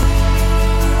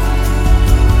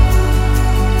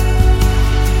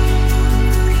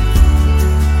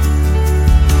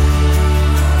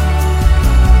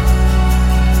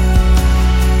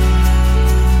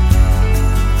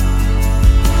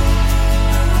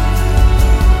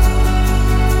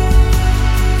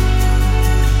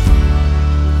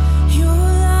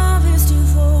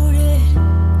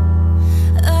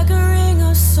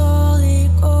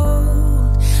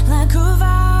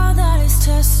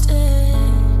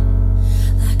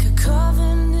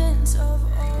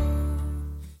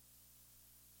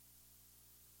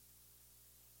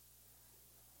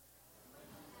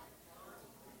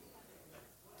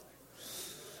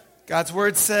God's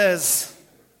word says,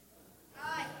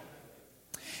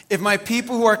 if my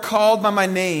people who are called by my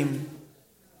name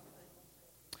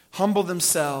humble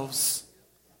themselves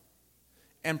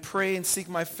and pray and seek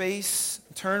my face,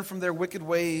 turn from their wicked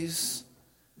ways,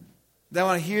 then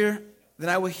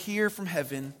I will hear from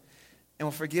heaven and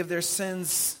will forgive their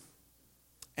sins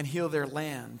and heal their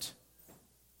land.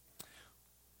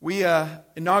 We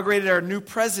inaugurated our new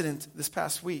president this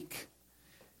past week.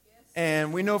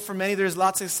 And we know for many there's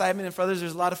lots of excitement, and for others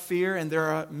there's a lot of fear, and there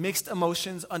are mixed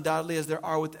emotions, undoubtedly, as there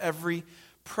are with every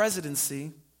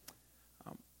presidency.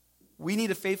 We need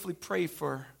to faithfully pray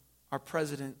for our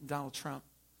president, Donald Trump.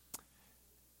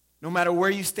 No matter where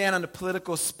you stand on the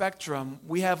political spectrum,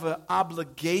 we have an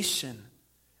obligation.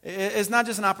 It's not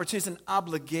just an opportunity, it's an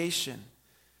obligation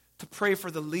to pray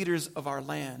for the leaders of our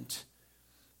land.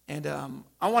 And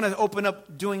I want to open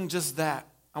up doing just that.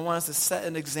 I want us to set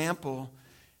an example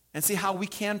and see how we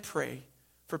can pray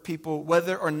for people,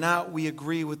 whether or not we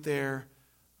agree with their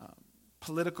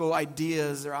political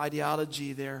ideas, their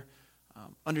ideology, their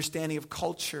understanding of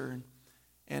culture.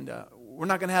 And we're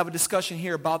not going to have a discussion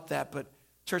here about that, but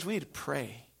church, we need to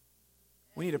pray.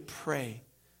 We need to pray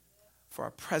for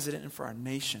our president and for our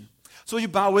nation. So will you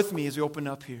bow with me as we open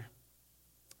up here?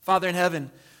 Father in heaven,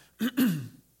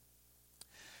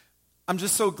 I'm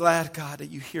just so glad, God, that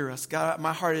you hear us. God,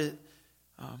 my heart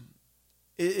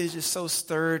is just so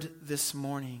stirred this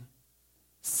morning,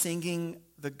 singing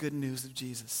the good news of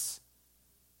Jesus.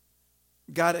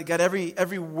 God,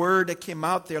 every word that came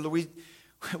out there, Lord,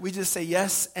 we just say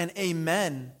yes and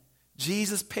amen.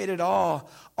 Jesus paid it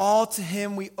all. All to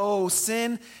him we owe.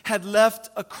 Sin had left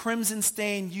a crimson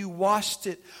stain. You washed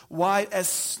it white as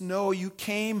snow. You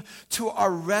came to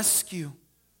our rescue,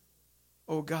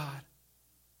 oh God.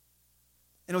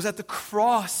 And it was at the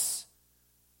cross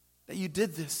that you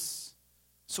did this.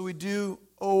 So we do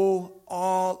owe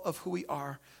all of who we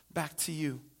are back to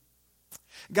you.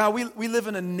 God, we live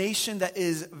in a nation that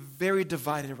is very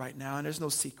divided right now, and there's no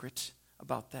secret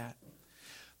about that.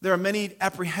 There are many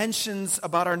apprehensions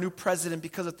about our new president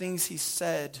because of things he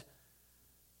said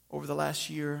over the last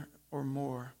year or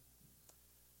more.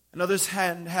 And others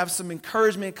have some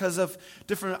encouragement because of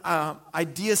different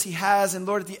ideas he has. And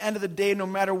Lord, at the end of the day, no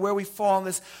matter where we fall in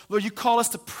this, Lord, you call us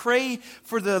to pray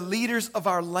for the leaders of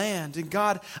our land. And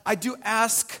God, I do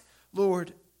ask,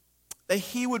 Lord, that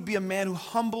he would be a man who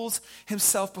humbles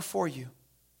himself before you.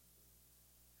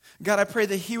 God, I pray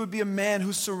that he would be a man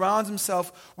who surrounds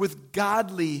himself with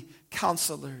godly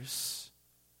counselors.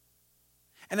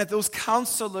 And that those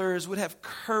counselors would have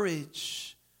courage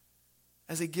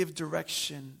as they give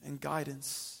direction and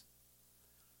guidance.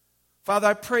 Father,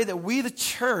 I pray that we, the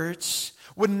church,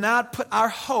 would not put our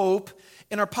hope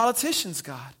in our politicians,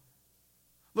 God.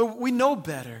 Lord, we know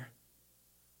better,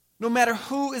 no matter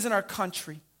who is in our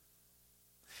country.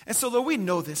 And so, Lord, we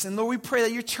know this. And Lord, we pray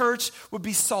that your church would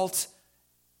be salt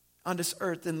on this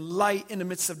earth and light in the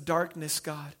midst of darkness,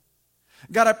 God.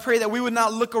 God, I pray that we would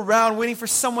not look around waiting for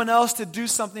someone else to do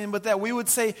something, but that we would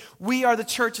say, we are the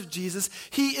church of Jesus.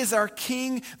 He is our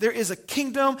king. There is a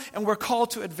kingdom, and we're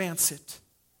called to advance it.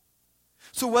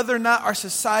 So whether or not our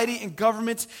society and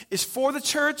government is for the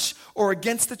church or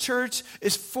against the church,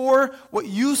 is for what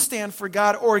you stand for,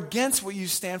 God, or against what you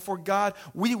stand for, God,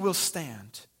 we will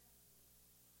stand.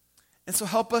 And so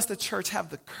help us, the church, have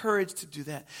the courage to do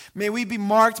that. May we be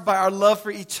marked by our love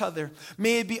for each other.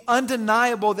 May it be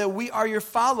undeniable that we are your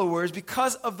followers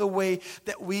because of the way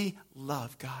that we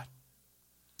love God.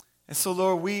 And so,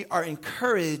 Lord, we are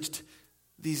encouraged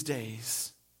these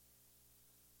days.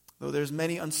 Though there's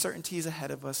many uncertainties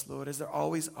ahead of us, Lord, as there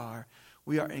always are,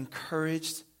 we are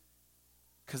encouraged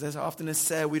because as often is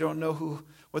said, we don't know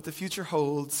what the future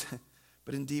holds,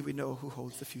 but indeed we know who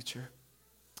holds the future.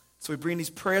 So we bring these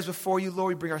prayers before you, Lord.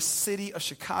 We bring our city of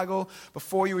Chicago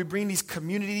before you. We bring these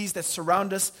communities that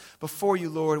surround us before you,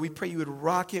 Lord. We pray you would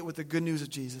rock it with the good news of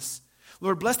Jesus.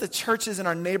 Lord, bless the churches in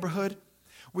our neighborhood.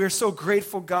 We are so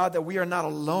grateful, God, that we are not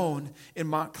alone in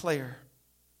Montclair.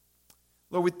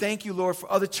 Lord, we thank you, Lord,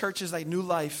 for other churches like New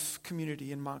Life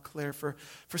Community in Montclair, for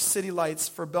City Lights,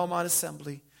 for Belmont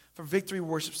Assembly, for Victory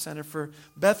Worship Center, for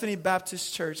Bethany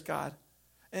Baptist Church, God.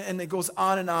 And it goes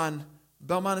on and on.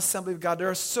 Belmont Assembly of God.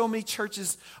 There are so many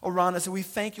churches around us, and we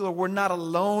thank you, Lord. We're not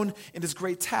alone in this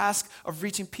great task of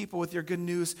reaching people with your good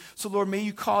news. So, Lord, may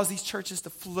you cause these churches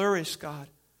to flourish, God.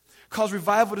 Cause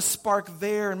revival to spark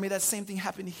there, and may that same thing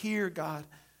happen here, God.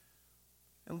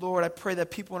 And, Lord, I pray that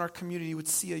people in our community would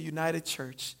see a united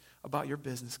church about your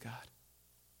business, God.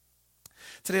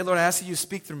 Today, Lord, I ask that you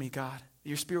speak through me, God. That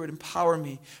your Spirit would empower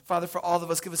me. Father, for all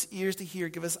of us, give us ears to hear,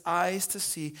 give us eyes to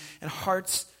see, and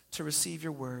hearts to receive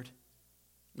your word.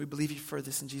 We believe you for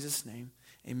this in Jesus' name.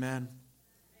 Amen.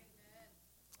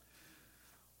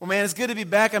 Well, man, it's good to be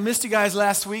back. I missed you guys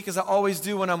last week, as I always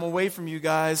do when I'm away from you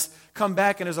guys. Come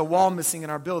back and there's a wall missing in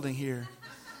our building here.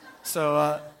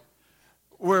 So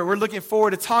we're looking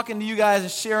forward to talking to you guys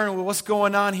and sharing what's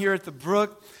going on here at the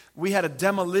Brook. We had a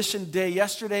demolition day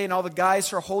yesterday, and all the guys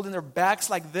who are holding their backs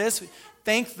like this, we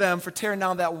thank them for tearing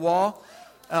down that wall.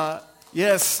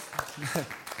 Yes.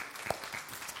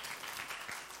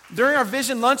 During our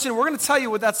vision luncheon, we're going to tell you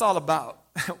what that's all about.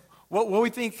 What we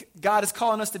think God is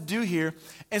calling us to do here.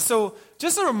 And so,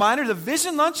 just a reminder, the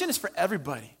vision luncheon is for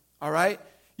everybody, all right?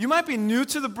 You might be new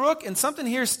to the Brook, and something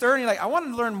here is stirring. You're like, I want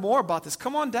to learn more about this.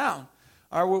 Come on down.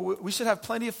 All right, we should have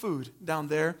plenty of food down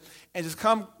there. And just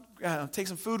come, take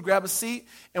some food, grab a seat,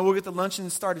 and we'll get the luncheon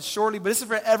started shortly. But this is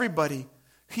for everybody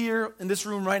here in this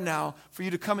room right now, for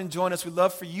you to come and join us. We'd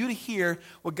love for you to hear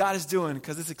what God is doing,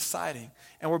 because it's exciting.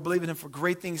 And we're believing Him for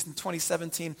great things in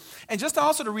 2017. And just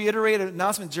also to reiterate an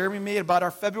announcement Jeremy made about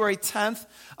our February 10th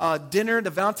dinner, the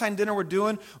Valentine dinner we're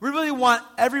doing. We really want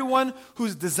everyone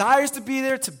who desires to be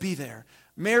there,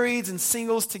 marrieds and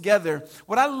singles together.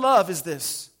 What I love is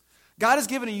this. God has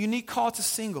given a unique call to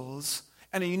singles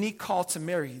and a unique call to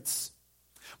marrieds.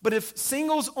 But if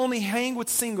singles only hang with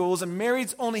singles and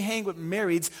marrieds only hang with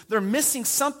marrieds, they're missing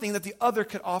something that the other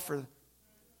could offer.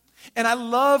 And I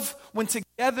love when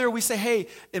together we say, hey,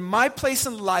 in my place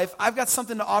in life, I've got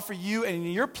something to offer you, and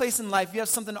in your place in life, you have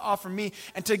something to offer me.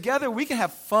 And together we can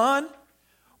have fun.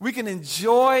 We can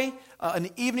enjoy an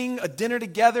evening, a dinner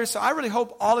together. So I really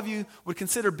hope all of you would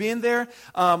consider being there.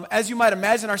 As you might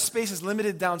imagine, our space is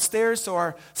limited downstairs, so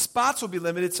our spots will be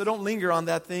limited, so don't linger on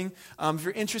that thing. If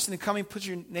you're interested in coming, put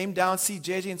your name down. See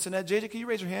JJ and Sonette. JJ, can you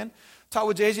raise your hand? Talk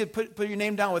with JJ, put your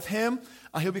name down with him.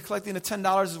 He'll be collecting the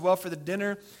 $10 as well for the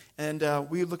dinner, and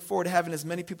we look forward to having as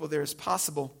many people there as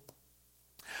possible.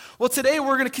 Well, today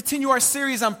we're going to continue our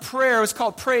series on prayer. It's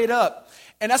called Pray It Up.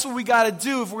 And that's what we got to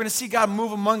do if we're going to see God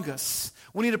move among us.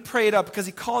 We need to pray it up because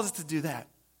He calls us to do that.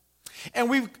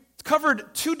 And we've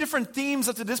covered 2 different themes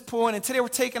up to this point, and today we're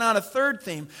taking on a third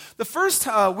theme. The first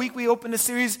week we opened the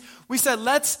series, we said,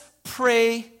 let's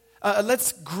pray,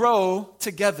 let's grow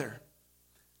together.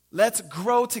 Let's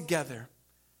grow together.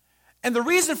 And the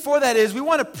reason for that is we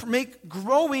want to make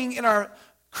growing in our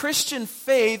Christian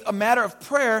faith a matter of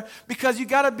prayer, because you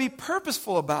got to be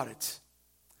purposeful about it.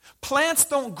 Plants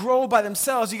don't grow by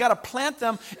themselves. You got to plant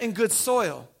them in good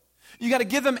soil. You got to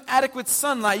give them adequate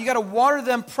sunlight. You got to water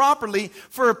them properly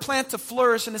for a plant to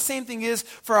flourish. And the same thing is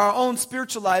for our own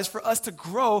spiritual lives, for us to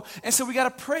grow. And so we got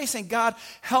to pray, saying, God,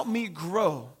 help me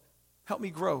grow. Help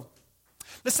me grow.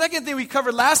 The second thing we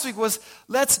covered last week was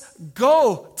let's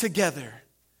go together.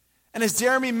 And as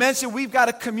Jeremy mentioned, we've got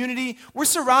a community. We're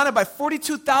surrounded by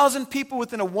 42,000 people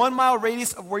within a 1-mile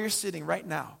radius of where you're sitting right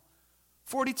now.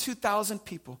 42,000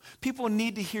 people. People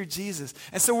need to hear Jesus.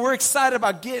 And so we're excited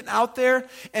about getting out there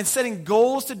and setting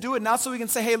goals to do it. Not so we can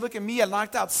say, hey, look at me, I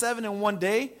knocked out 7 in one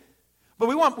day. But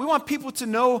we want people to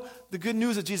know the good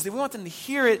news of Jesus. We want them to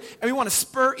hear it, and we want to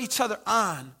spur each other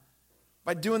on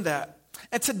by doing that.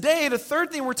 And today, the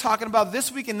third thing we're talking about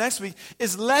this week and next week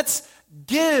is let's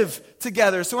give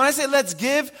together. So when I say let's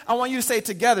give, I want you to say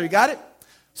together. You got it?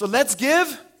 So let's give.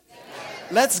 Together.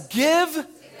 Let's give.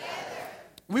 Together.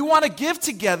 We want to give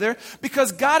together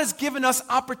because God has given us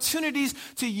opportunities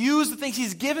to use the things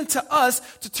He's given to us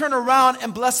to turn around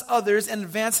and bless others and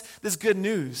advance this good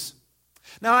news.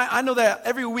 Now, I know that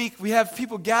every week we have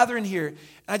people gathering here, and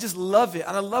I just love it.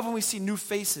 And I love when we see new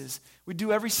faces. We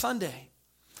do every Sunday.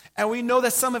 And we know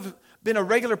that some have been a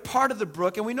regular part of the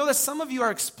Brook, and we know that some of you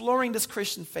are exploring this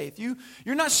Christian faith.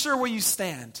 You're not sure where you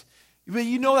stand, but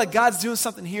you know that God's doing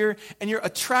something here, and you're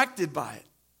attracted by it.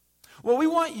 What we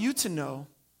want you to know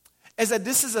is that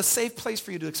this is a safe place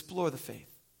for you to explore the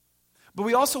faith. But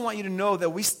we also want you to know that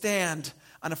we stand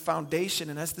on a foundation,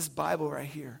 and that's this Bible right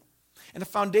here. And the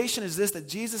foundation is this, that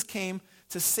Jesus came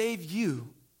to save you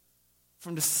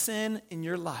from the sin in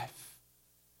your life.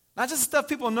 Not just the stuff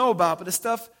people know about, but the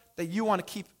stuff that you want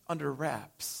to keep under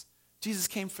wraps. Jesus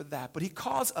came for that. But He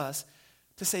calls us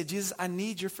to say, Jesus, I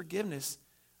need your forgiveness.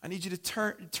 I need you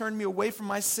to turn me away from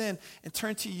my sin and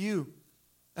turn to you.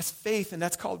 That's faith, and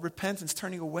that's called repentance,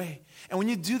 turning away. And when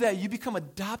you do that, you become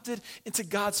adopted into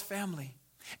God's family.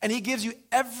 And He gives you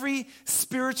every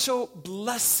spiritual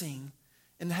blessing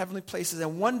in the heavenly places.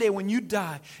 And one day when you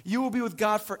die, you will be with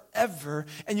God forever,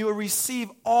 and you will receive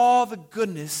all the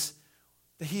goodness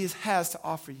that He has to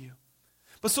offer you.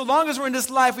 But so long as we're in this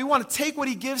life, we want to take what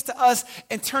He gives to us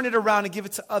and turn it around and give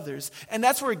it to others. And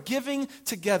that's where giving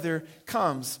together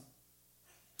comes.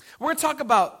 We're going to talk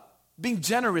about being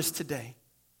generous today.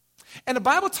 And the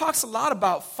Bible talks a lot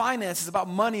about finances, about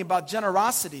money, about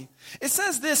generosity. It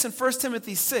says this in 1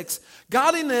 Timothy 6,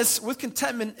 godliness with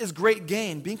contentment is great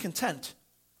gain, being content.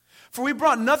 For we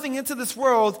brought nothing into this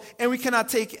world, and we cannot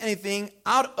take anything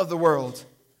out of the world.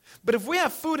 But if we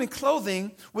have food and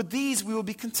clothing, with these we will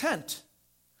be content.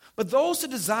 But those who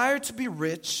desire to be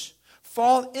rich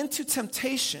fall into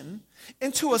temptation,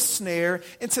 into a snare,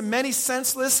 into many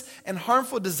senseless and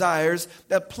harmful desires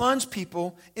that plunge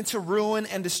people into ruin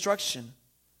and destruction.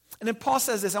 And then Paul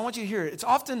says this, I want you to hear it. It's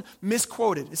often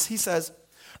misquoted. He says,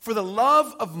 for the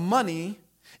love of money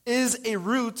is a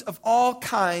root of all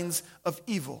kinds of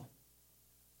evil.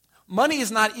 Money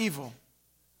is not evil.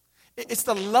 It's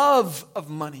the love of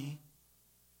money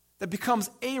that becomes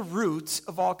a root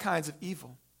of all kinds of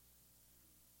evil.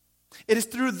 It is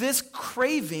through this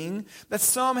craving that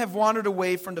some have wandered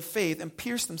away from the faith and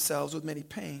pierced themselves with many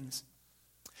pains.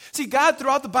 See, God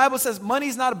throughout the Bible says money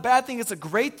is not a bad thing, it's a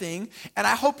great thing, and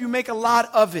I hope you make a lot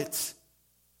of it.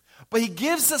 But he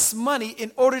gives us money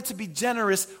in order to be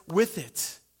generous with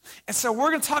it. And so we're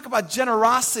going to talk about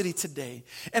generosity today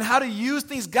and how to use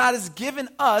things God has given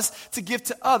us to give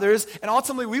to others. And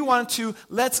ultimately we want to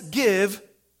let's give.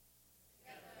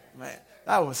 Man,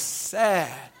 that was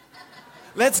sad.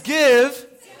 Let's give.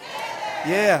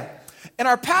 Yeah. In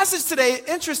our passage today,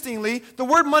 interestingly, the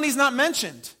word money is not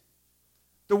mentioned.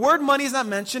 The word money is not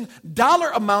mentioned.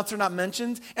 Dollar amounts are not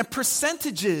mentioned. And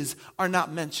percentages are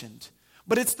not mentioned.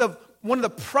 But it's one of the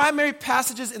primary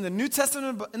passages in the New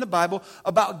Testament in the Bible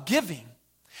about giving.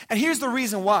 And here's the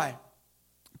reason why.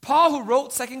 Paul, who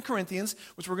wrote 2 Corinthians,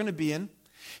 which we're going to be in,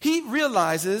 he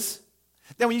realizes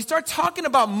that when you start talking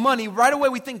about money, right away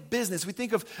we think business. We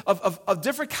think of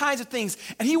different kinds of things.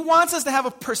 And he wants us to have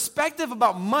a perspective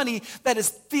about money that is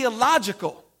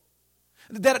theological.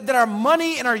 That our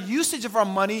money and our usage of our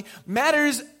money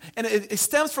matters, and it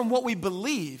stems from what we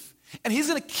believe. And he's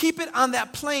going to keep it on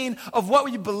that plane of what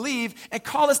we believe and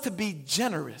call us to be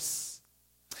generous.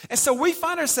 And so we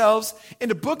find ourselves in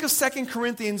the book of 2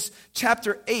 Corinthians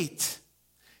chapter 8.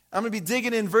 I'm going to be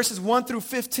digging in verses 1 through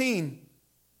 15.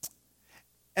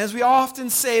 As we often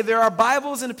say, there are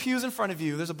Bibles in the pews in front of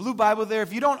you. There's a blue Bible there.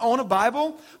 If you don't own a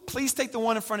Bible, please take the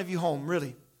one in front of you home,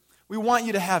 really. We want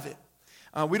you to have it.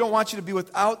 We don't want you to be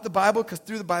without the Bible because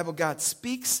through the Bible, God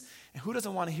speaks. And who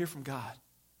doesn't want to hear from God?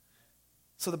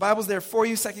 So the Bible's there for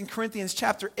you, 2 Corinthians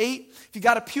chapter 8. If you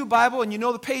got a pew Bible and you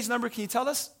know the page number, can you tell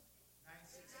us?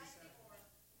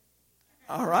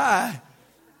 967. All right.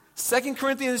 2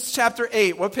 Corinthians chapter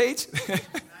 8. What page?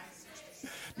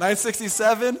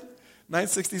 967.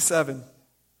 967.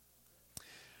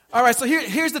 All right, so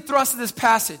here's the thrust of this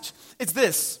passage. It's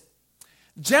this.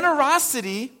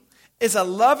 Generosity is a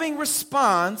loving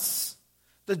response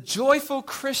the joyful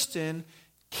Christian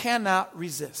cannot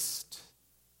resist.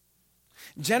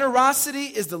 Generosity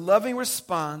is the loving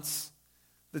response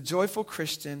the joyful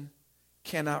Christian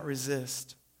cannot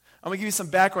resist. I'm going to give you some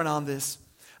background on this.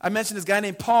 I mentioned this guy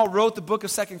named Paul wrote the book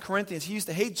of 2 Corinthians. He used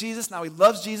to hate Jesus. Now he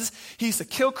loves Jesus. He used to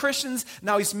kill Christians.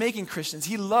 Now he's making Christians.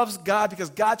 He loves God because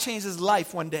God changed his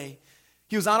life one day.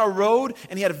 He was on a road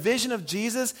and he had a vision of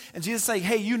Jesus. And Jesus said,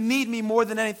 hey, you need me more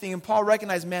than anything. And Paul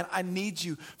recognized, man, I need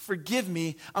you. Forgive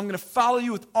me. I'm going to follow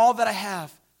you with all that I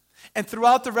have. And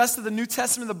throughout the rest of the New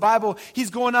Testament of the Bible, he's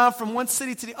going on from one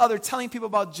city to the other telling people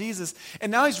about Jesus.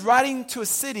 And now he's writing to a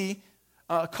city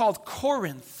called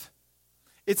Corinth.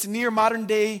 It's near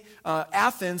modern-day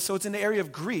Athens, so it's in the area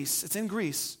of Greece. It's in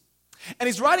Greece. And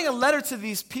he's writing a letter to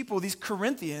these people, these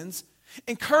Corinthians,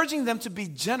 encouraging them to be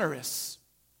generous.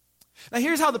 Now,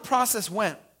 here's how the process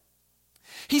went.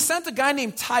 He sent a guy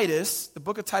named Titus. The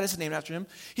book of Titus is named after him.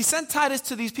 He sent Titus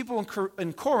to these people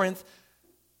in Corinth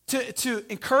to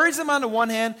encourage them on the one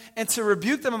hand and to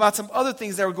rebuke them about some other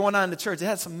things that were going on in the church. They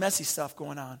had some messy stuff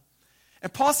going on.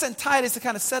 And Paul sent Titus to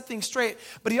kind of set things straight.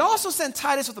 But he also sent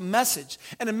Titus with a message.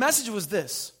 And the message was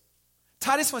this.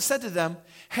 Titus said to them,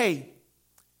 hey,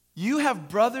 you have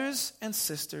brothers and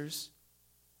sisters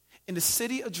in the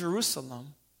city of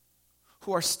Jerusalem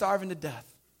who are starving to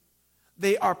death.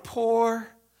 They are poor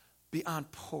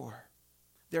beyond poor.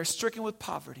 They're stricken with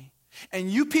poverty.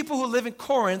 And you people who live in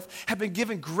Corinth have been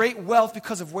given great wealth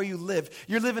because of where you live.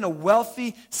 You live in a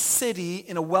wealthy city,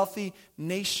 in a wealthy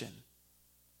nation.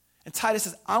 And Titus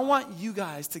says, I want you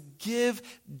guys to give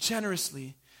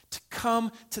generously to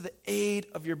come to the aid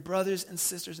of your brothers and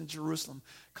sisters in Jerusalem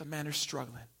because, man, they're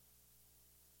struggling.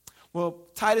 Well,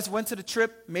 Titus went to the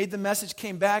trip, made the message,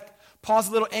 came back. Paul's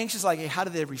a little anxious, like, hey, how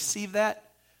did they receive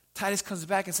that? Titus comes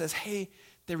back and says, hey,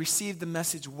 they received the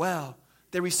message well.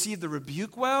 They received the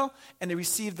rebuke well, and they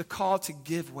received the call to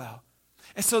give well.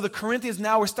 And so the Corinthians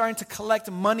now were starting to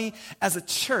collect money as a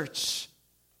church.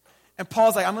 And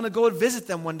Paul's like, I'm going to go and visit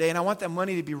them one day, and I want that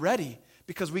money to be ready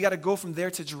because we got to go from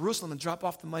there to Jerusalem and drop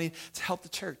off the money to help the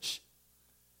church.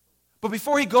 But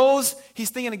before he goes, he's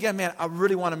thinking again, man, I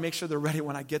really want to make sure they're ready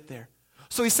when I get there.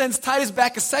 So he sends Titus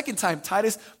back a second time.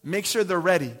 Titus, make sure they're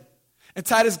ready. And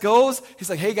Titus goes, he's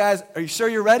like, hey guys, are you sure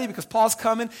you're ready? Because Paul's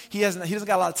coming. He doesn't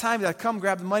got a lot of time. He's got to come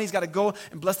grab the money. He's got to go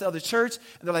and bless the other church.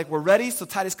 And they're like, we're ready. So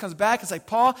Titus comes back. It's like,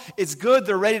 Paul, it's good.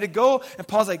 They're ready to go. And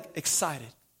Paul's like excited.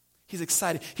 He's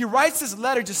excited. He writes this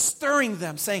letter just stirring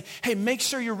them, saying, hey, make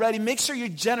sure you're ready. Make sure you're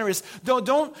generous.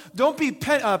 Don't be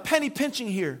penny pinching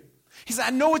here. He said, I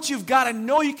know what you've got. I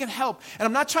know you can help. And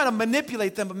I'm not trying to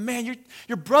manipulate them, but man,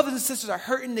 your brothers and sisters are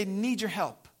hurting. They need your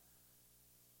help.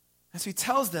 And so he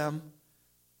tells them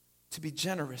to be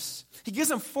generous. He gives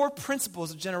them 4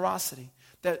 principles of generosity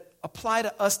that apply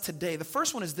to us today. The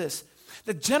first one is this,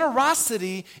 that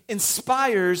generosity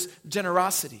inspires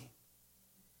generosity.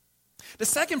 The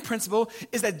second principle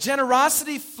is that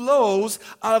generosity flows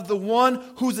out of the one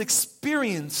who's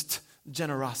experienced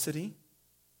generosity.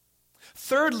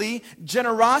 Thirdly,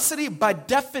 generosity by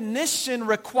definition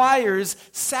requires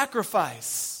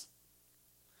sacrifice.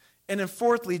 And then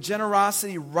fourthly,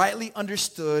 generosity rightly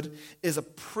understood is a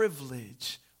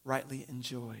privilege rightly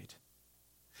enjoyed.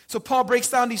 So Paul breaks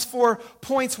down these 4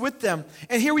 points with them.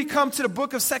 And here we come to the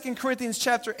book of 2 Corinthians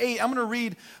chapter 8. I'm going to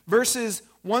read verses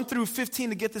 1 through 15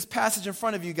 to get this passage in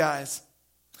front of you guys.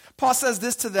 Paul says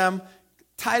this to them.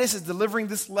 Titus is delivering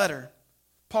this letter.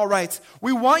 Paul writes,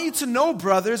 we want you to know,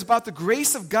 brothers, about the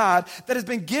grace of God that has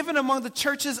been given among the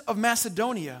churches of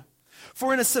Macedonia.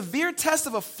 For in a severe test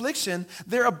of affliction,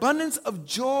 their abundance of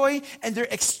joy and their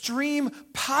extreme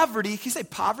poverty, can you say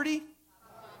poverty?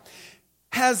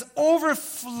 Has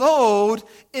overflowed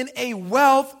in a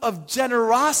wealth of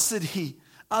generosity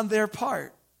on their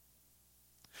part.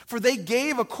 For they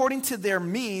gave according to their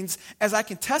means, as I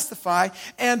can testify,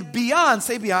 and beyond,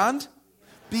 say beyond,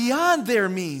 beyond their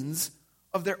means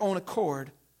of their own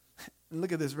accord. And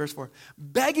look at this, verse 4.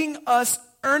 Begging us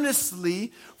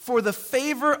earnestly for the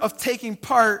favor of taking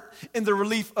part in the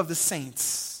relief of the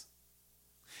saints.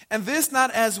 And this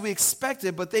not as we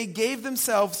expected, but they gave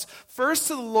themselves first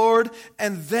to the Lord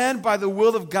and then by the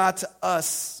will of God to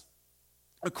us.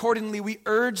 Accordingly, we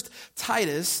urged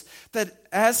Titus that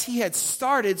as he had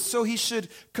started, so he should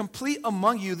complete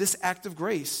among you this act of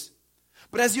grace.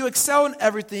 But as you excel in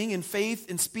everything, in faith,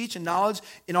 in speech, in knowledge,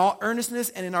 in all earnestness,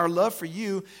 and in our love for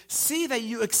you, see that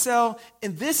you excel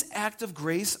in this act of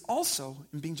grace also,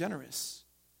 in being generous.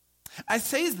 I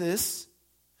say this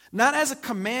not as a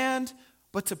command,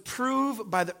 but to prove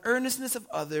by the earnestness of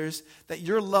others that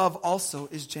your love also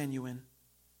is genuine.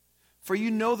 For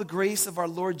you know the grace of our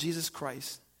Lord Jesus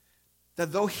Christ,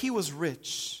 that though he was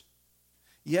rich,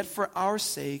 yet for our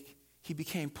sake he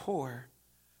became poor,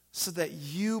 so that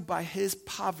you by his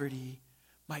poverty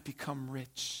might become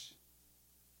rich.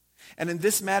 And in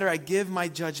this matter I give my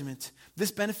judgment.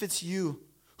 This benefits you,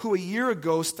 who a year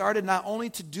ago started not only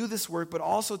to do this work, but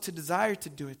also to desire to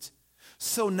do it.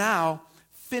 So now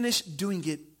finish doing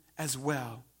it as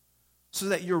well, so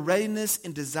that your readiness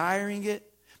in desiring it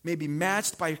may be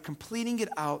matched by completing it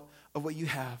out of what you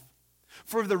have.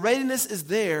 For if the readiness is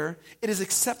there, it is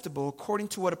acceptable according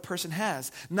to what a person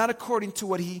has, not according to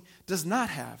what he does not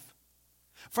have.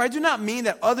 For I do not mean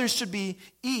that others should be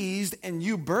eased and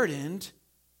you burdened,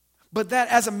 but that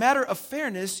as a matter of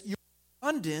fairness, your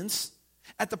abundance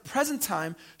at the present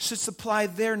time should supply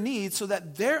their need, so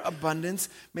that their abundance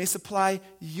may supply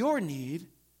your need,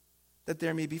 that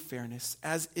there may be fairness.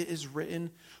 As it is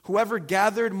written, whoever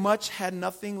gathered much had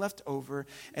nothing left over,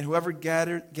 and whoever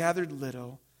gathered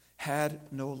little had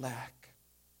no lack.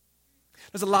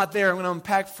 There's a lot there I'm going to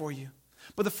unpack for you.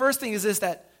 But the first thing is this,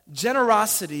 that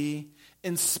generosity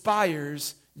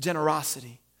inspires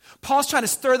generosity. Paul's trying to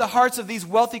stir the hearts of these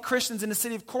wealthy Christians in the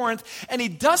city of Corinth, and he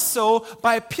does so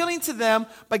by appealing to them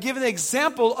by giving the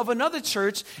example of another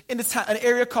church in an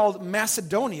area called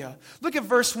Macedonia. Look at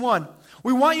verse 1.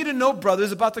 We want you to know,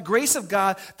 brothers, about the grace of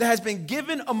God that has been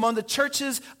given among the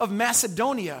churches of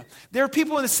Macedonia. There are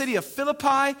people in the city of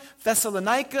Philippi,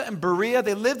 Thessalonica, and Berea.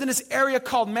 They lived in this area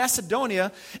called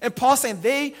Macedonia, and Paul's saying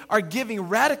they are giving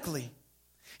radically.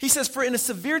 He says, for in a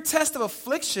severe test of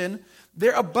affliction,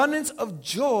 their abundance of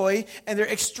joy and their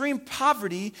extreme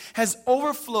poverty has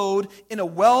overflowed in a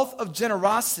wealth of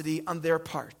generosity on their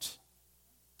part.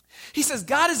 He says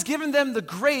God has given them the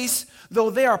grace, though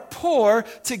they are poor,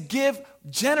 to give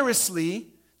generously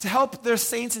to help their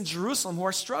saints in Jerusalem who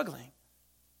are struggling.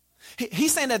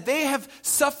 He's saying that they have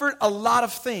suffered a lot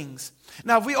of things.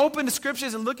 Now, if we open the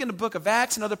scriptures and look in the book of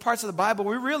Acts and other parts of the Bible,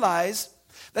 we realize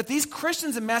that these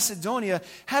Christians in Macedonia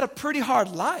had a pretty hard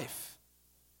life.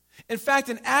 In fact,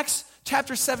 in Acts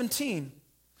chapter 17,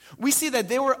 we see that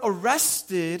they were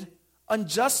arrested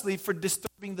unjustly for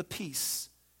disturbing the peace,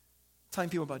 telling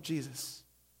people about Jesus.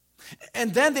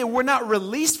 And then they were not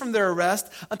released from their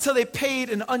arrest until they paid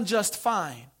an unjust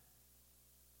fine.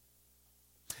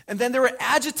 And then there were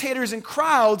agitators and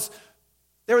crowds.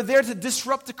 They were there to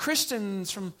disrupt the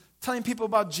Christians from telling people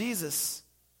about Jesus.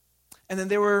 And then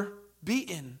they were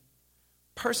beaten,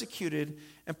 persecuted,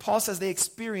 and Paul says they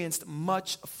experienced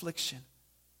much affliction.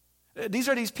 These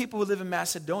are these people who live in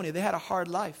Macedonia. They had a hard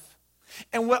life.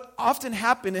 And what often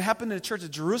happened, it happened in the church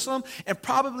of Jerusalem, and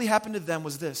probably happened to them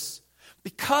was this.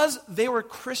 Because they were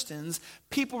Christians,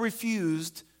 people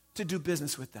refused to do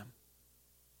business with them.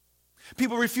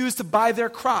 People refused to buy their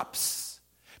crops.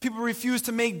 People refused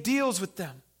to make deals with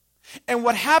them. And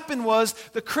what happened was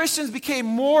the Christians became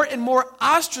more and more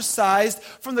ostracized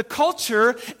from the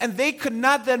culture, and they could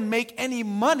not then make any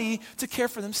money to care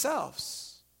for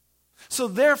themselves. So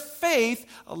their faith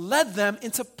led them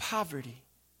into poverty.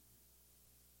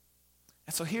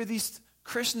 And so here these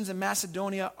Christians in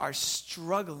Macedonia are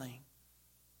struggling.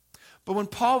 But when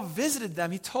Paul visited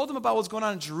them, he told them about what's going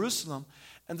on in Jerusalem,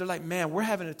 and they're like, man, we're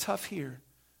having it tough here,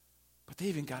 but they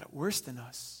even got it worse than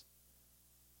us.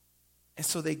 And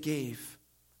so they gave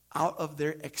out of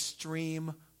their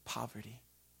extreme poverty.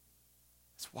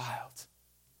 It's wild.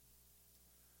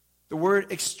 The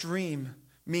word extreme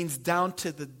means down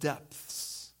to the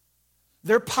depths.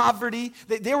 Their poverty,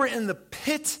 they were in the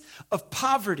pit of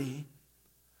poverty,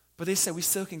 but they said we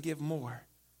still can give more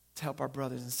to help our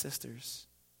brothers and sisters.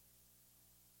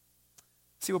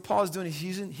 See, what Paul is doing is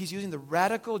he's using the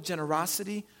radical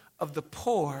generosity of the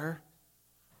poor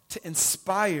to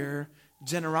inspire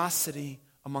generosity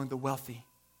among the wealthy.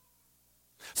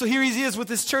 So here he is with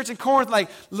this church in Corinth,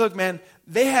 like, look, man,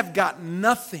 they have got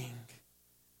nothing,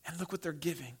 and look what they're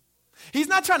giving. He's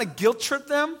not trying to guilt trip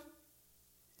them.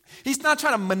 He's not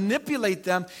trying to manipulate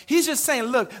them. He's just saying,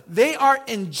 look, they are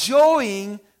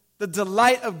enjoying the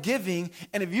delight of giving,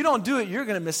 and if you don't do it, you're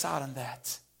going to miss out on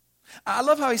that. I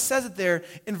love how he says it there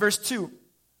in verse 2.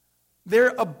 Their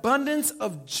abundance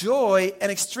of joy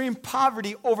and extreme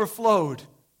poverty overflowed.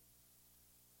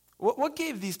 What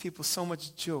gave these people so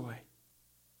much joy?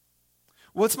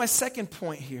 What's my second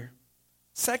point here?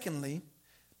 Secondly,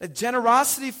 that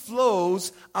generosity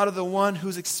flows out of the one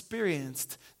who's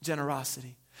experienced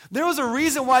generosity. There was a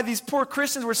reason why these poor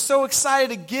Christians were so excited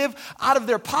to give out of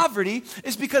their poverty.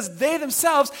 It's because they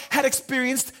themselves had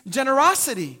experienced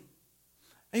generosity.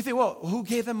 And you think, well, who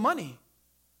gave them money?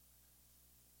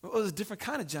 Well, it was a different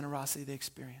kind of generosity they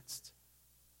experienced.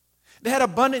 They had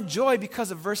abundant joy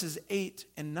because of verses 8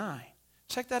 and 9.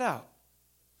 Check that out.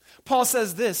 Paul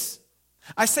says this,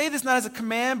 I say this not as a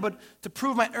command, but to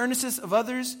prove my earnestness of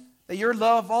others, that your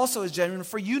love also is genuine.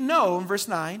 For you know, in verse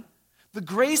 9, the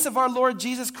grace of our Lord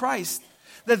Jesus Christ,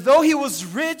 that though he was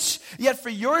rich, yet for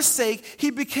your sake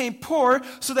he became poor,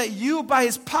 so that you by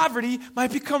his poverty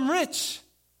might become rich.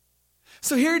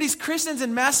 So here these Christians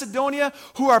in Macedonia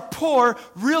who are poor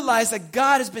realize that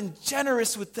God has been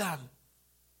generous with them.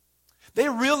 They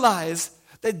realize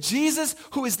that Jesus,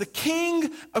 who is the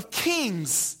King of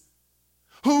Kings,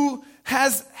 who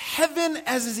has heaven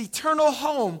as his eternal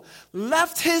home,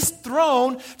 left his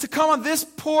throne to come on this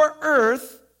poor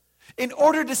earth in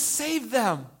order to save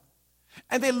them.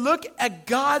 And they look at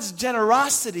God's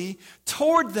generosity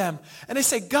toward them, and they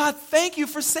say, God, thank you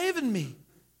for saving me.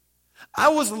 I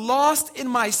was lost in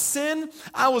my sin.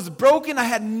 I was broken. I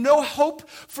had no hope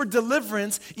for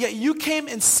deliverance. Yet you came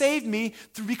and saved me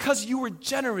because you were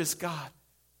generous, God.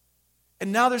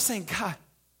 And now they're saying, God,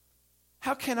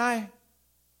 how can I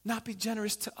not be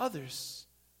generous to others?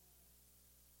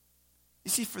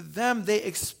 You see, for them, they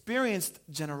experienced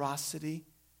generosity,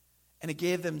 and it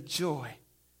gave them joy.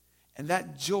 And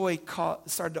that joy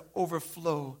started to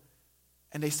overflow,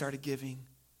 and they started giving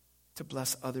to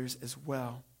bless others as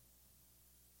well.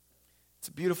 It's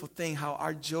a beautiful thing how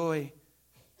our joy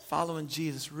following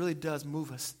Jesus really does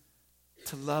move us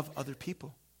to love other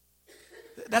people.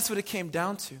 That's what it came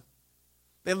down to.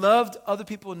 They loved other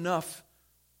people enough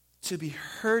to be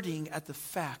hurting at the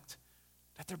fact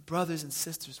that their brothers and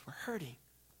sisters were hurting.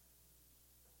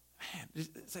 Man,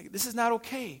 it's like, this is not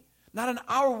okay. Not on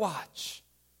our watch.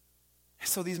 And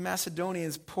so these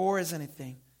Macedonians, poor as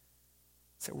anything,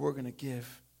 said, we're going to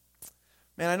give.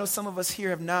 Man, I know some of us here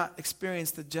have not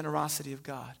experienced the generosity of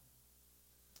God.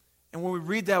 And when we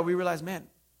read that, we realize, man,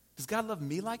 does God love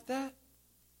me like that?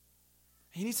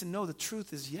 He needs to know the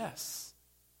truth is yes.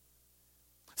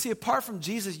 See, apart from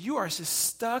Jesus, you are just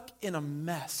stuck in a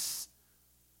mess.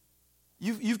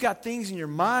 You've got things in your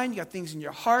mind, you got things in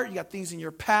your heart, you got things in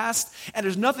your past, and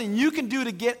there's nothing you can do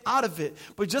to get out of it.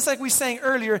 But just like we sang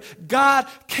earlier, God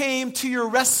came to your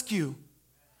rescue.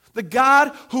 The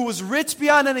God who was rich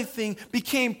beyond anything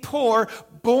became poor,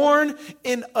 born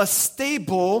in a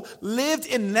stable, lived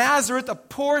in Nazareth, a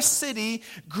poor city,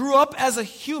 grew up as a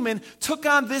human, took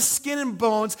on this skin and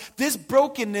bones, this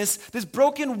brokenness, this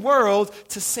broken world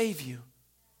to save you.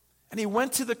 And he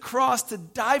went to the cross to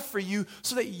die for you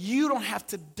so that you don't have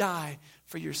to die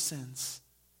for your sins.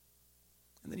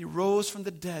 And then he rose from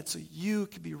the dead so you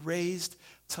could be raised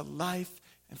to life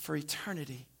and for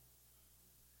eternity.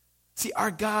 See,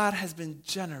 our God has been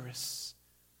generous.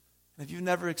 And if you've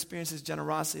never experienced his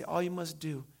generosity, all you must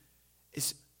do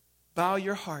is bow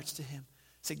your hearts to him.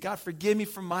 Say, God, forgive me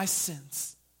for my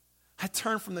sins. I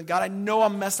turn from them. God, I know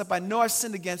I'm messed up. I know I've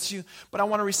sinned against you, but I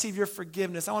want to receive your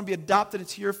forgiveness. I want to be adopted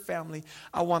into your family.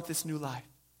 I want this new life.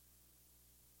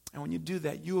 And when you do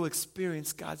that, you will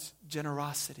experience God's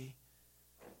generosity.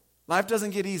 Life doesn't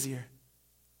get easier.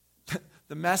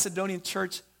 The Macedonian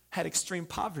church had extreme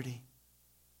poverty,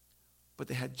 but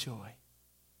they had joy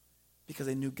because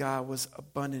they knew God was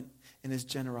abundant in his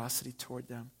generosity toward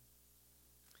them.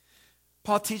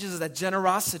 Paul teaches us that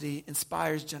generosity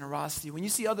inspires generosity. When you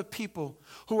see other people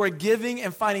who are giving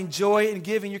and finding joy in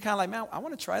giving, you're kind of like, man, I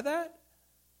want to try that.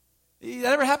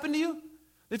 That ever happened to you?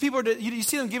 The people, you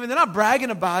see them giving, they're not bragging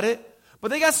about it,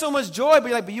 but they got so much joy, but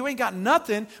you're like, but you ain't got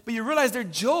nothing. But you realize their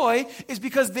joy is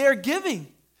because they're giving.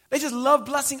 They just love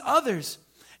blessing others.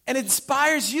 And it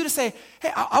inspires you to say,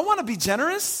 hey, I want to be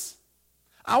generous.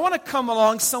 I want to come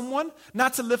along someone,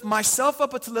 not to lift myself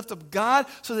up, but to lift up God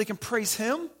so they can praise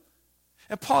him.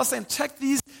 And Paul's saying, check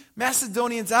these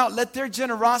Macedonians out. Let their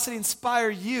generosity inspire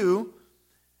you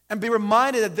and be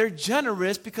reminded that they're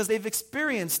generous because they've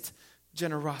experienced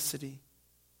generosity.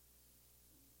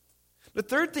 The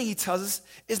third thing he tells us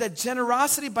is that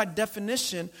generosity by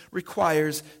definition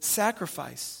requires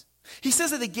sacrifice. He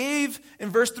says that they gave,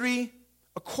 in verse 3,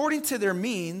 according to their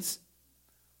means,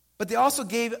 but they also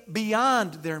gave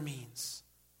beyond their means.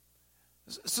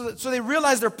 So they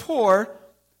realized they're poor,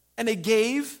 and they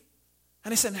gave.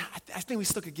 And they said, I think we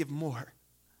still could give more.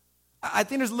 I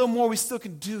think there's a little more we still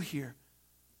can do here.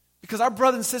 Because our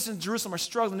brothers and sisters in Jerusalem are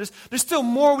struggling. There's still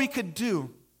more we could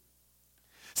do.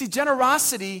 See,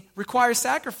 generosity requires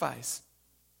sacrifice.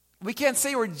 We can't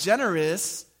say we're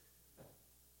generous,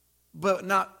 but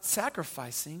not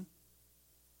sacrificing.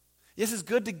 Yes, it's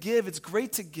good to give. It's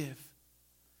great to give.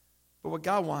 But what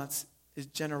God wants is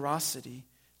generosity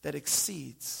that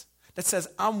exceeds. That says,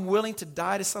 I'm willing to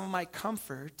die to some of my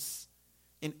comforts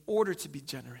in order to be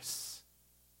generous.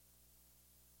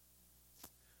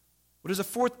 Well, there's a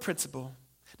fourth principle,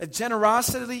 that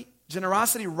generosity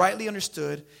rightly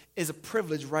understood is a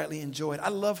privilege rightly enjoyed. I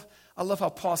love how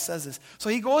Paul says this. So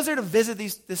he goes there to visit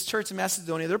this church in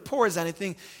Macedonia. They're poor as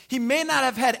anything. He may not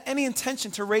have had any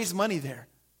intention to raise money there.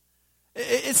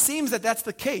 It seems that that's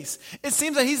the case. It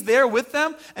seems that he's there with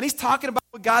them, and he's talking about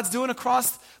what God's doing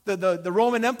across the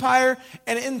Roman Empire.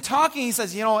 And in talking, he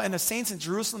says, and the saints in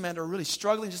Jerusalem, man, they're really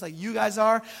struggling just like you guys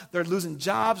are. They're losing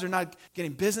jobs. They're not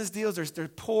getting business deals. They're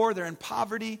poor. They're in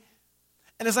poverty.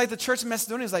 And it's like the church in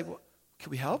Macedonia is like, well,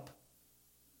 can we help?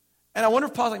 And I wonder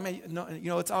if Paul's like, man,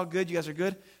 no, it's all good. You guys are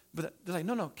good. But they're like,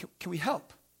 no, can we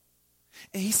help?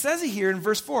 And he says it here in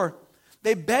verse 4.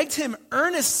 They begged him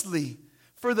earnestly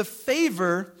for the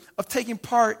favor of taking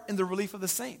part in the relief of the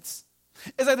saints.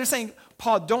 It's like they're saying,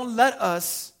 Paul, don't let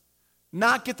us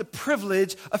not get the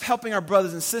privilege of helping our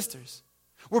brothers and sisters.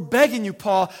 We're begging you,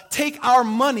 Paul, take our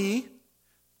money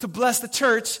to bless the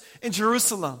church in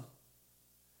Jerusalem.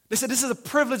 They said, this is a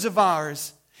privilege of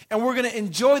ours, and we're going to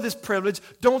enjoy this privilege.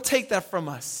 Don't take that from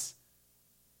us.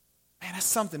 Man, that's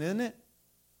something, isn't it?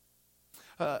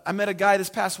 I met a guy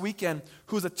this past weekend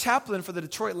who's a chaplain for the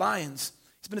Detroit Lions.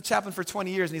 He's been a chaplain for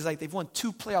 20 years, and he's like, they've won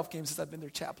 2 playoff games since I've been their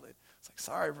chaplain. It's like,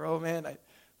 sorry, bro, man,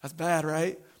 that's bad,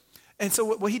 right? And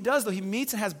so what he does, though, he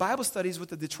meets and has Bible studies with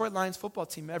the Detroit Lions football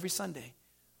team every Sunday.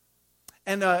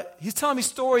 And he's telling me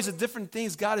stories of different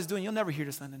things God is doing. You'll never hear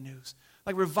this on the news.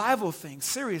 Like revival things,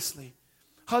 seriously.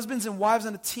 Husbands and wives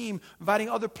on the team inviting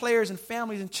other players and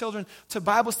families and children to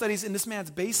Bible studies in this man's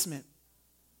basement.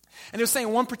 And they were saying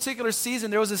one particular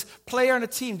season, there was this player on the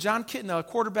team, John Kitna, a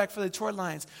quarterback for the Detroit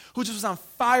Lions, who just was on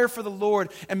fire for the Lord.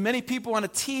 And many people on the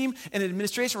team and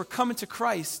administration were coming to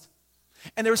Christ.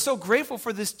 And they were so grateful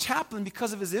for this chaplain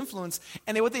because of his influence.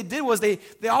 And what they did was they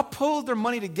all pulled their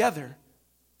money together,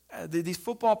 these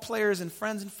football players and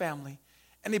friends and family.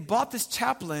 And they bought this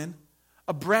chaplain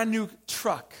a brand new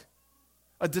truck,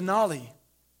 a Denali,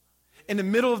 in the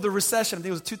middle of the recession. I think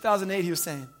it was 2008, he was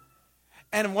saying.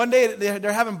 And one day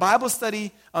they're having Bible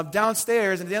study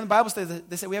downstairs, and at the end of the Bible study,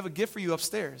 they said, we have a gift for you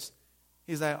upstairs.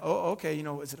 He's like, oh, okay,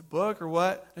 is it a book or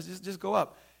what? Just go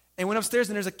up. And went upstairs,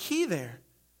 and there's a key there.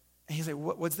 And he's like,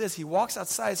 what's this? He walks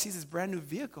outside, sees this brand new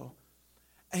vehicle.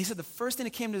 And he said the first thing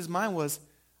that came to his mind was,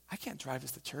 I can't drive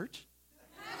this to church.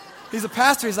 He's a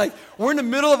pastor. He's like, we're in the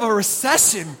middle of a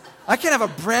recession. I can't have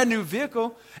a brand new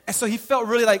vehicle. And so he felt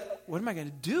really like, what am I going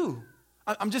to do?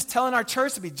 I'm just telling our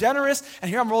church to be generous, and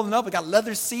here I'm rolling up. I got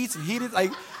leather seats and heated.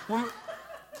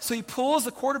 So he pulls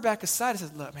the quarterback aside and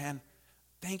says, look, man,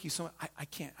 thank you so much. I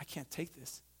can't take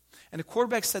this. And the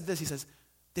quarterback said this. He says,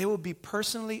 they will be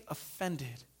personally offended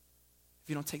if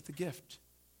you don't take the gift.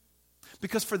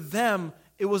 Because for them,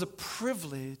 it was a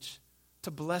privilege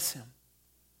to bless him.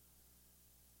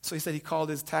 So he said he called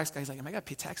his tax guy. He's like, am I going to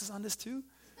pay taxes on this too?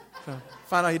 So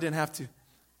found out he didn't have to.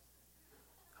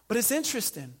 But it's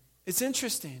interesting. It's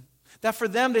interesting that for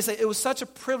them, they say it was such a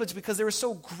privilege because they were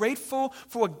so grateful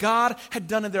for what God had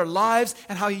done in their lives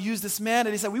and how he used this man.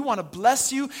 And they said, we want to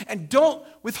bless you and don't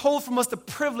withhold from us the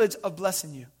privilege of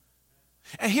blessing you.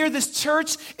 And here this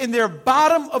church in their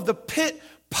bottom of the pit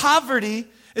poverty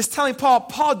is telling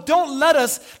Paul, don't let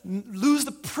us lose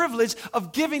the privilege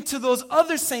of giving to those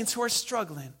other saints who are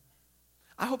struggling.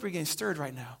 I hope you're getting stirred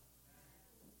right now.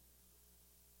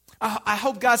 I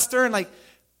hope God's stirring like,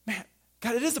 man,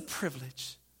 God, it is a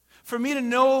privilege for me to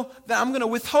know that I'm going to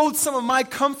withhold some of my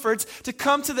comforts to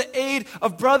come to the aid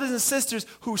of brothers and sisters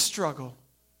who struggle.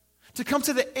 To come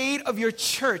to the aid of your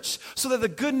church so that the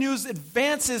good news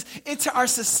advances into our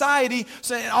society.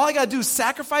 So all I got to do is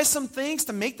sacrifice some things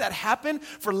to make that happen,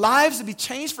 for lives to be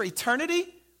changed for eternity.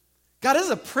 God, it is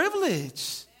a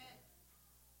privilege.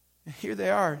 And here they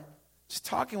are, just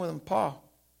talking with him, Paul,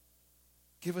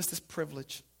 give us this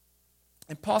privilege.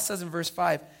 And Paul says in verse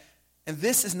 5, and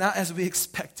this is not as we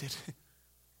expected,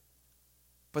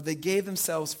 but they gave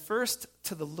themselves first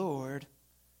to the Lord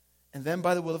and then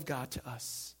by the will of God to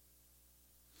us.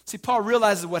 See, Paul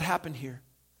realizes what happened here.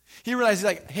 He realizes,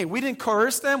 like, hey, we didn't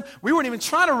coerce them. We weren't even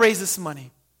trying to raise this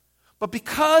money. But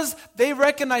because they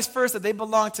recognized first that they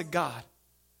belonged to God,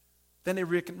 then they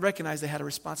recognized they had a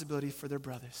responsibility for their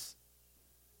brothers.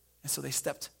 And so they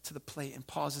stepped to the plate, and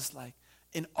Paul's just like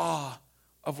in awe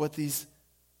of what these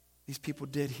people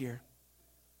did here.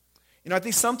 I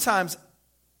think sometimes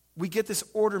we get this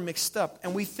order mixed up,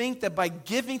 and we think that by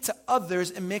giving to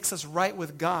others, it makes us right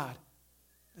with God.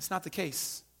 It's not the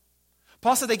case.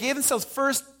 Paul said they gave themselves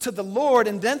first to the Lord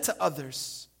and then to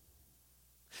others.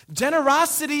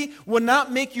 Generosity will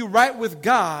not make you right with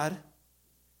God,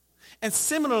 and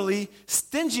similarly,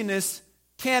 stinginess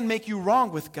can make you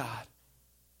wrong with God.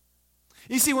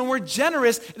 You see, when we're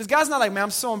generous, this God's not like, man,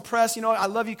 I'm so impressed. I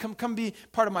love you. Come be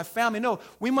part of my family. No,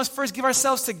 we must first give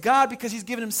ourselves to God because he's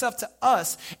given himself to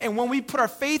us. And when we put our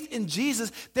faith in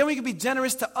Jesus, then we can be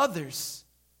generous to others.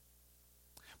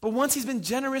 But once he's been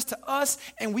generous to us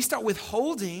and we start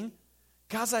withholding,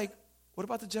 God's like, what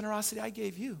about the generosity I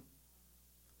gave you?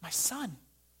 My son.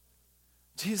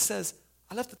 Jesus says,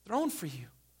 I left the throne for you.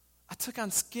 I took on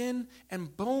skin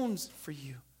and bones for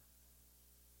you.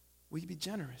 Will you be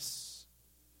generous?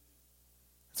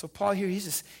 So Paul here,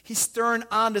 he's stirring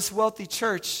on this wealthy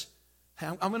church. Hey,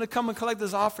 I'm going to come and collect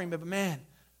this offering, but man,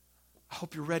 I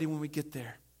hope you're ready when we get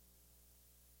there.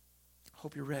 I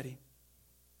hope you're ready.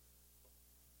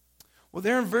 Well,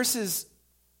 there in verses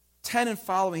 10 and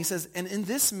following, he says, and in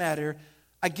this matter,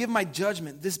 I give my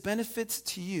judgment. This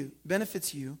benefits you,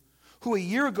 who a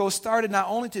year ago started not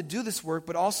only to do this work,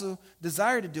 but also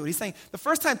desire to do it. He's saying, the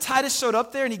first time Titus showed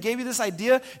up there and he gave you this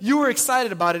idea, you were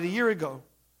excited about it a year ago.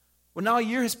 Well, now a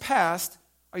year has passed.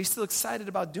 Are you still excited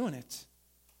about doing it?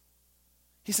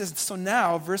 He says, so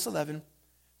now, verse 11,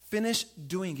 finish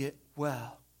doing it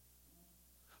well.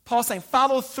 Paul's saying,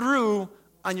 follow through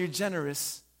on your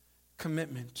generous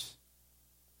commitment.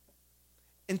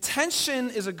 Intention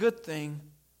is a good thing,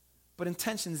 but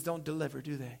intentions don't deliver,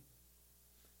 do they?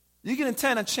 You can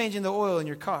intend on changing the oil in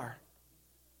your car.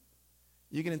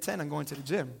 You can intend on going to the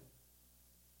gym.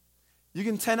 You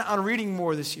can intend on reading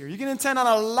more this year. You can intend on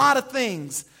a lot of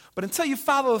things. But until you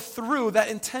follow through, that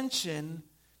intention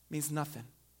means nothing.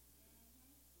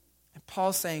 And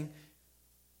Paul's saying,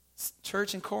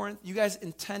 church in Corinth, you guys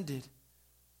intended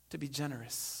to be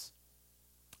generous.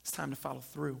 It's time to follow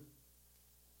through.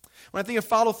 When I think of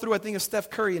follow through, I think of Steph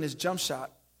Curry and his jump shot.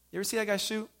 You ever see that guy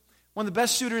shoot? One of the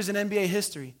best shooters in NBA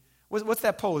history. What's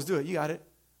that pose? Do it. You got it.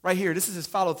 Right here. This is his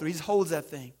follow through. He just holds that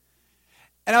thing.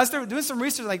 And I was doing some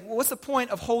research, like, what's the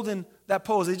point of holding that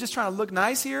pose? Are you just trying to look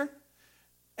nice here?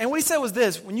 And what he said was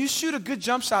this: when you shoot a good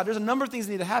jump shot, there's a number of things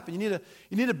that need to happen. You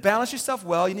need to balance yourself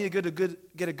well. You need to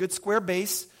get a good square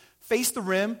base face the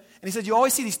rim, and he said you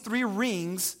always see these 3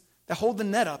 rings that hold the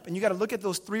net up, and you got to look at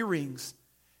those 3 rings.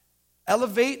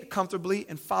 Elevate comfortably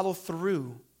and follow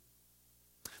through.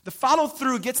 The follow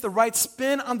through gets the right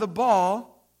spin on the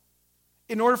ball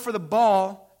in order for the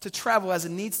ball to travel as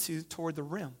it needs to toward the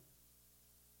rim.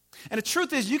 And the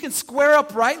truth is, you can square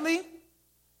up rightly.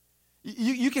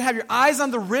 You can have your eyes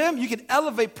on the rim. You can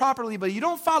elevate properly, but if you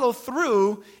don't follow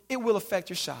through, it will affect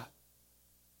your shot.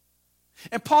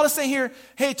 And Paul is saying here,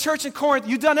 hey, church in Corinth,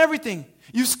 you've done everything.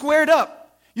 You squared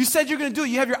up. You said you're going to do it.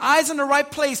 You have your eyes in the right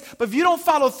place, but if you don't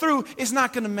follow through, it's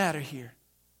not going to matter here.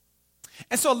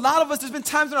 And so a lot of us, there's been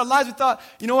times in our lives we thought,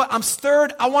 you know what, I'm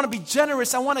stirred. I want to be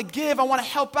generous. I want to give. I want to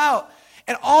help out.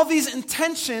 And all these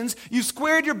intentions, you've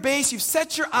squared your base, you've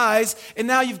set your eyes, and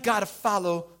now you've got to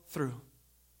follow through.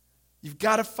 You've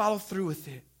got to follow through with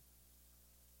it.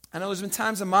 I know there's been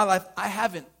times in my life I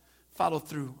haven't followed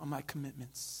through on my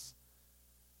commitments.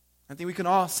 I think we can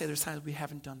all say there's times we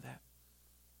haven't done that.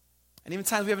 And even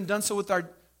times we haven't done so with our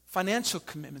financial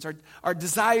commitments, our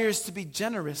desires to be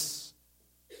generous.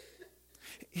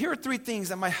 Here are 3 things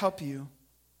that might help you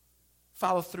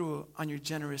follow through on your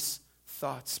generous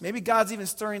thoughts. Maybe God's even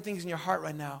stirring things in your heart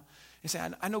right now. You say,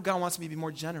 I know God wants me to be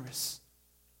more generous.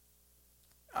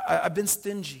 I've been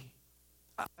stingy.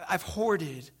 I've hoarded,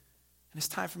 and it's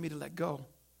time for me to let go.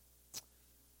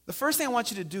 The first thing I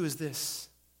want you to do is this.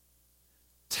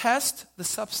 Test the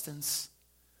substance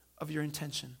of your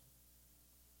intention.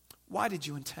 Why did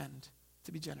you intend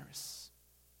to be generous?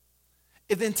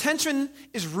 If the intention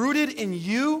is rooted in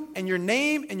you and your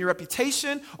name and your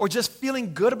reputation, or just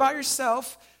feeling good about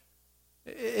yourself,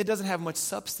 it doesn't have much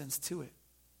substance to it.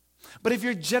 But if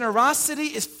your generosity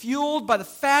is fueled by the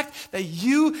fact that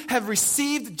you have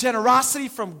received generosity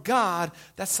from God,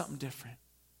 that's something different.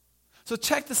 So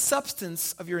check the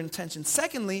substance of your intention.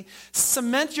 Secondly,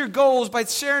 cement your goals by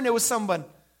sharing it with someone.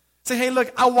 Say, hey,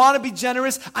 look, I want to be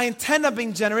generous. I intend on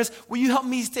being generous. Will you help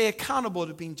me stay accountable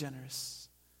to being generous?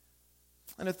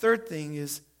 And the third thing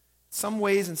is, in some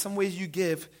ways you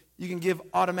can give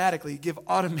automatically, give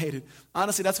automated.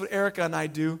 Honestly, that's what Erica and I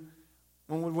do.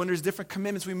 When there's different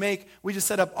commitments we make, we just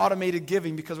set up automated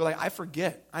giving because we're like, I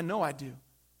forget. I know I do.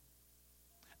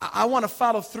 I want to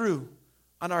follow through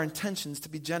on our intentions to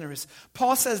be generous.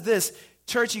 Paul says this,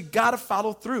 church, you got to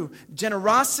follow through.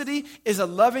 Generosity is a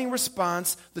loving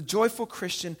response the joyful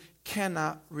Christian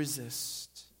cannot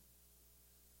resist.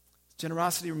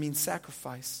 Generosity means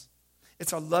sacrifice.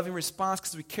 It's our loving response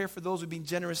because we care for those we're being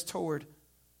generous toward.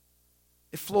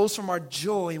 It flows from our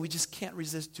joy, and we just can't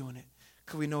resist doing it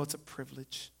because we know it's a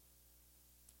privilege.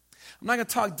 I'm not going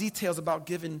to talk details about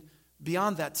giving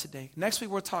beyond that today. Next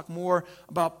week, we'll talk more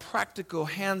about practical,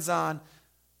 hands-on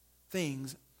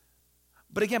things.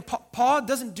 But again, Paul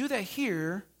doesn't do that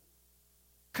here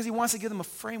because he wants to give them a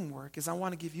framework, as I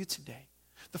want to give you today.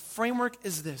 The framework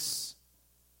is this.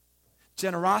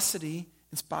 Generosity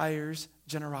inspires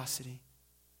generosity.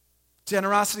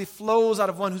 Generosity flows out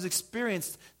of one who's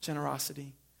experienced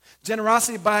generosity.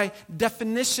 Generosity, by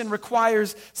definition,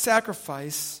 requires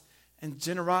sacrifice, and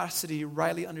generosity,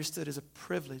 rightly understood, is a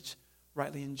privilege,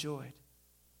 rightly enjoyed.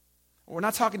 We're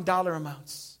not talking dollar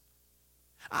amounts.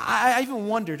 I even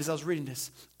wondered as I was reading this,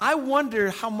 I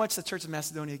wondered how much the Church of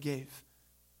Macedonia gave.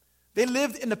 They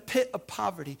lived in the pit of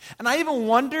poverty. And I even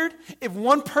wondered if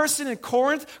one person in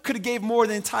Corinth could have gave more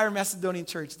than the entire Macedonian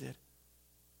church did.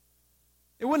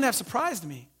 It wouldn't have surprised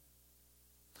me.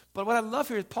 But what I love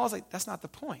here is Paul's like, that's not the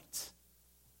point.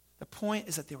 The point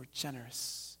is that they were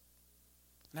generous.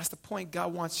 And that's the point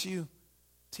God wants you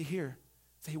to hear.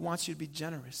 That he wants you to be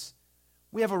generous.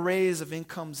 We have arrays of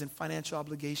incomes and financial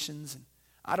obligations. And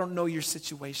I don't know your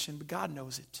situation, but God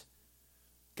knows it.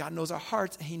 God knows our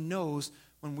hearts, and he knows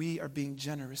when we are being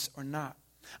generous or not.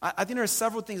 I think there are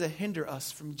several things that hinder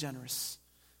us from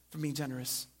being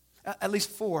generous. At least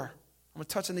 4. I'm going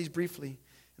to touch on these briefly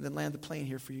and then land the plane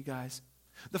here for you guys.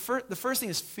 The first thing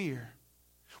is fear.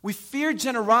 We fear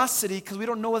generosity because we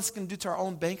don't know what it's going to do to our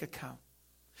own bank account.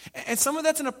 And some of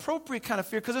that's an appropriate kind of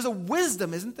fear because there's a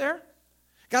wisdom, isn't there?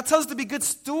 God tells us to be good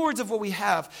stewards of what we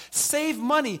have. Save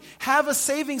money. Have a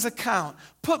savings account.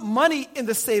 Put money in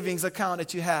the savings account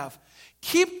that you have.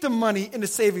 Keep the money in the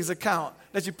savings account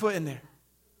that you put in there.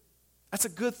 That's a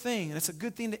good thing, and it's a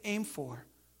good thing to aim for.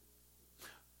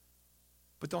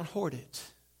 But don't hoard it.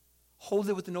 Hold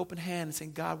it with an open hand and say,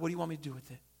 God, what do you want me to do with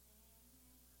it?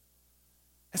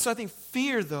 And so I think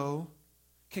fear, though,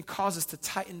 can cause us to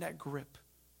tighten that grip.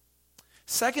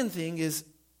 Second thing is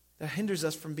that hinders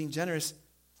us from being generous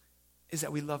is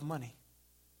that we love money.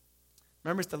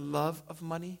 Remember, it's the love of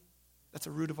money that's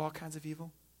a root of all kinds of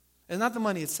evil. It's not the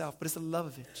money itself, but it's the love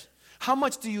of it. How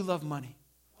much do you love money?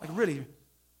 Like really,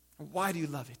 And why do you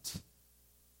love it?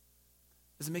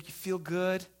 Does it make you feel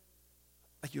good?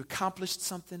 Like you accomplished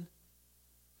something?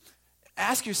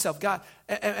 Ask yourself, God,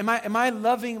 am I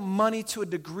loving money to a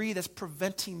degree that's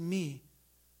preventing me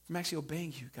from actually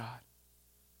obeying you, God?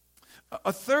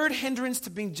 A third hindrance to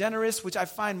being generous, which I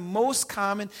find most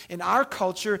common in our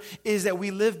culture, is that we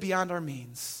live beyond our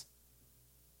means.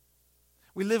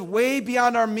 We live way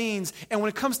beyond our means, and when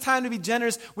it comes time to be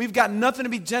generous, we've got nothing to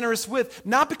be generous with.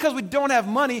 Not because we don't have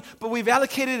money, but we've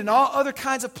allocated in all other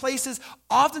kinds of places,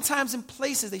 oftentimes in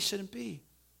places they shouldn't be.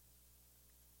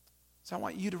 So I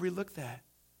want you to relook that.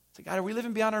 Say, God, are we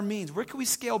living beyond our means? Where can we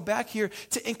scale back here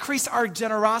to increase our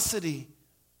generosity?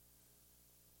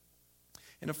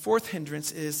 And the fourth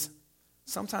hindrance is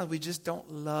sometimes we just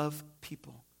don't love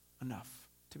people enough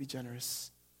to be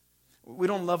generous. We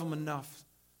don't love them enough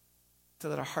to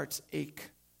let our hearts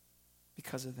ache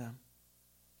because of them.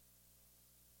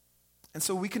 And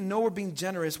so we can know we're being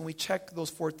generous when we check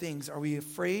those four things. Are we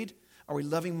afraid? Are we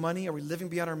loving money? Are we living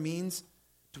beyond our means?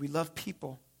 Do we love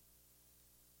people?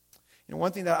 You know,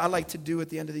 one thing that I like to do at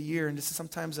the end of the year, and this is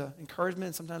sometimes an encouragement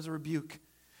and sometimes a rebuke,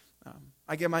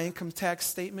 I get my income tax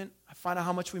statement, I find out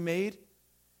how much we made,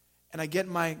 and I get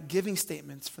my giving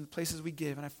statements from the places we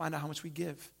give, and I find out how much we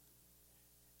give.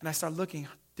 And I start looking,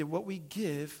 did what we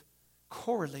give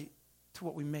correlate to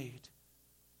what we made?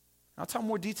 And I'll tell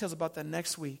more details about that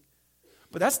next week.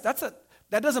 But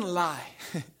that doesn't lie.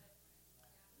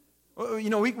 You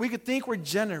know, we could think we're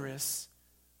generous,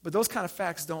 but those kind of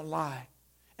facts don't lie.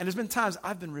 And there's been times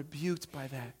I've been rebuked by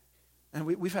that. And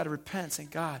we've had to repent, saying,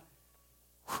 God,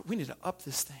 we need to up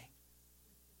this thing.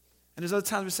 And there's other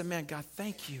times we say, man, God,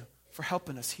 thank you for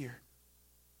helping us here.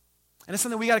 And it's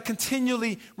something we got to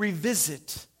continually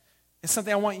revisit. It's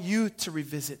something I want you to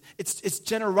revisit. It's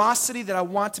generosity that I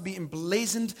want to be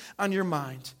emblazoned on your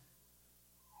mind.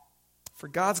 For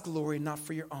God's glory, not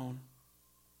for your own.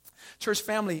 Church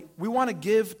family, we want to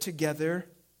give together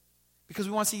because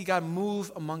we want to see God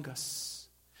move among us.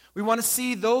 We want to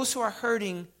see those who are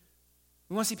hurting.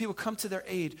 We want to see people come to their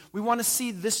aid. We want to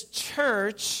see this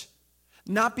church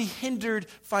not be hindered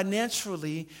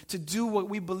financially to do what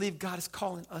we believe God is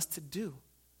calling us to do.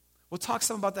 We'll talk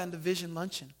some about that in the Vision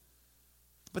Luncheon.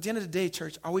 But at the end of the day,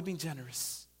 church, are we being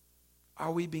generous?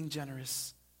 Are we being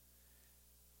generous?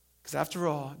 Because after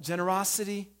all,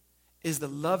 generosity is the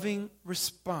loving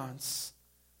response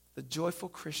the joyful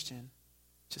Christian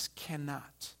just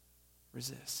cannot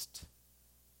resist.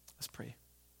 Let's pray.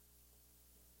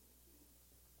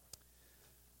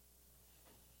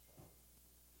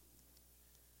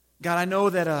 God, I know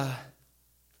that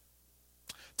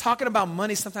talking about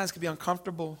money sometimes can be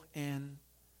uncomfortable, and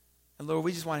Lord,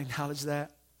 we just want to acknowledge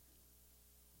that.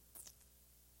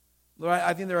 Lord,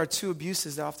 I think there are two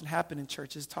abuses that often happen in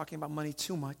churches, talking about money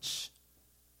too much,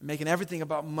 making everything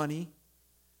about money,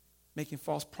 making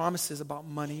false promises about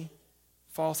money,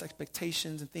 false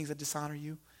expectations and things that dishonor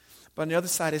you. But on the other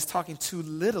side is talking too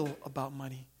little about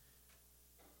money.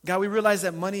 God, we realize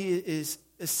that money is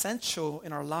essential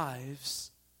in our lives,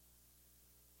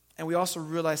 and we also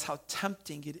realize how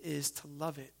tempting it is to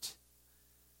love it.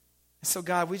 And so,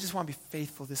 God, we just want to be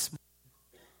faithful this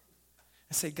morning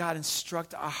and say, God,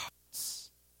 instruct our hearts.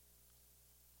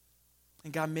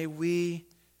 And God, may we,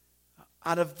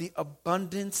 out of the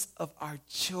abundance of our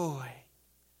joy,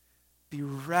 be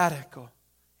radical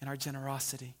in our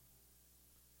generosity.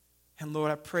 And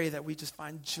Lord, I pray that we just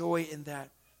find joy in that.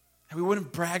 And we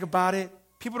wouldn't brag about it.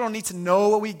 People don't need to know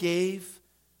what we gave.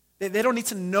 They don't need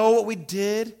to know what we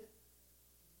did.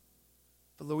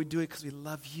 But Lord, we do it because we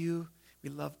love you,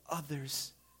 we love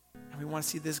others, and we want to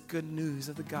see this good news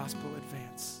of the gospel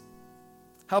advance.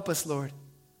 Help us, Lord.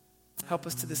 Help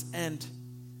us to this end.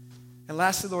 And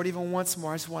lastly, Lord, even once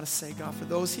more, I just want to say, God, for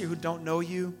those here who don't know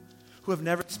you, who have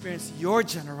never experienced your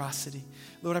generosity,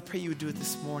 Lord, I pray you would do it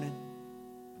this morning.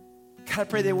 God, I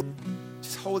pray they would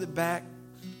just hold it back.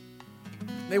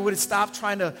 They would stop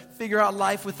trying to figure out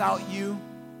life without you.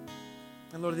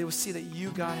 And Lord, they would see that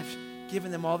you, God, have given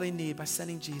them all they need by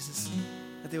sending Jesus.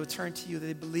 That they would turn to you, that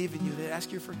they believe in you, they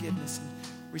ask your forgiveness and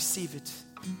receive it,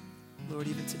 Lord,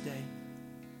 even today.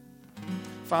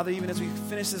 Father, even as we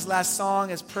finish this last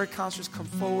song, as prayer counselors come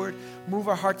forward, move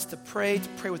our hearts to pray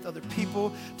with other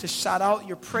people, to shout out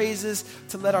your praises,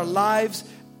 to let our lives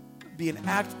be an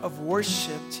act of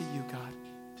worship to you, God.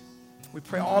 We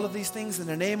pray all of these things in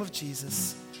the name of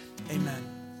Jesus. Amen.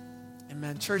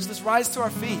 Amen. Church, let's rise to our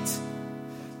feet.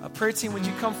 Prayer team, would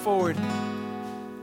you come forward?